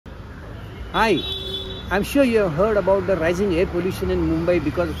Hi, I'm sure you have heard about the rising air pollution in Mumbai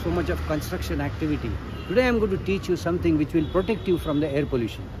because of so much of construction activity. Today I'm going to teach you something which will protect you from the air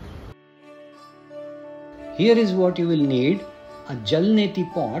pollution. Here is what you will need: a Jalaneti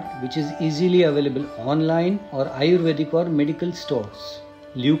pot which is easily available online or Ayurvedic or medical stores,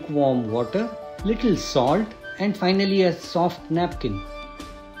 lukewarm water, little salt, and finally a soft napkin.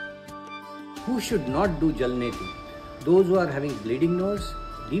 Who should not do Jalaneti? Those who are having bleeding nose,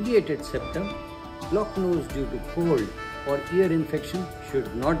 deviated septum, blocked nose due to cold or ear infection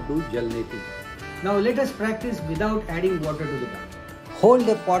should not do Jalaneti. Now let us practice without adding water to the pot. Hold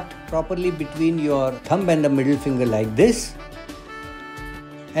the pot properly between your thumb and the middle finger like this,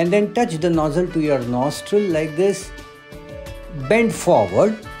 and then touch the nozzle to your nostril like this. Bend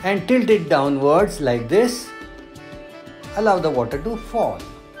forward and tilt it downwards like this. Allow the water to fall.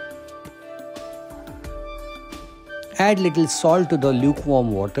 Add little salt to the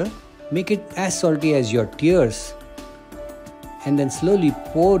lukewarm water. Make it as salty as your tears. And then slowly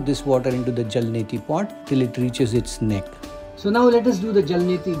pour this water into the Jalaneti pot till it reaches its neck. So now let us do the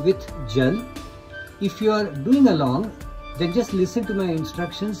Jalaneti with Jal. If you are doing along, then just listen to my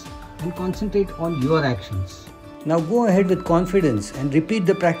instructions and concentrate on your actions. Now go ahead with confidence and repeat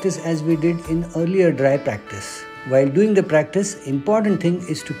the practice as we did in earlier dry practice. While doing the practice, important thing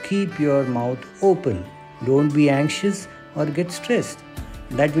is to keep your mouth open. Don't be anxious or get stressed.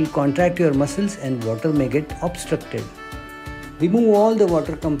 That will contract your muscles and water may get obstructed. Remove all the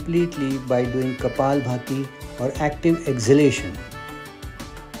water completely by doing Kapalbhati or active exhalation.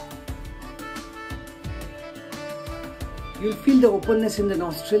 You'll feel the openness in the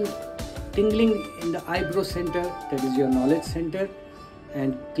nostril, tingling in the eyebrow center, that is your knowledge center,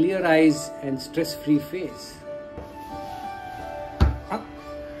 and clear eyes and stress-free face.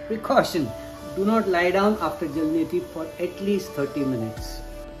 Precaution! Do not lie down after Jalaneti for at least 30 minutes.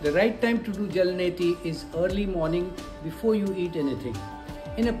 The right time to do Jalaneti is early morning before you eat anything.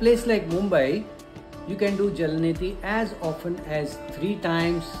 In a place like Mumbai, you can do Jalaneti as often as 3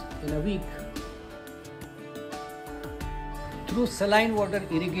 times in a week. Through saline water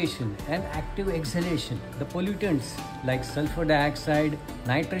irrigation and active exhalation, the pollutants like sulfur dioxide,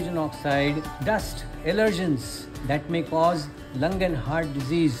 nitrogen oxide, dust, allergens that may cause lung and heart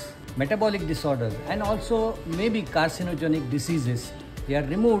disease, metabolic disorder, and also maybe carcinogenic diseases, they are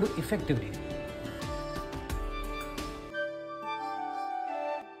removed effectively.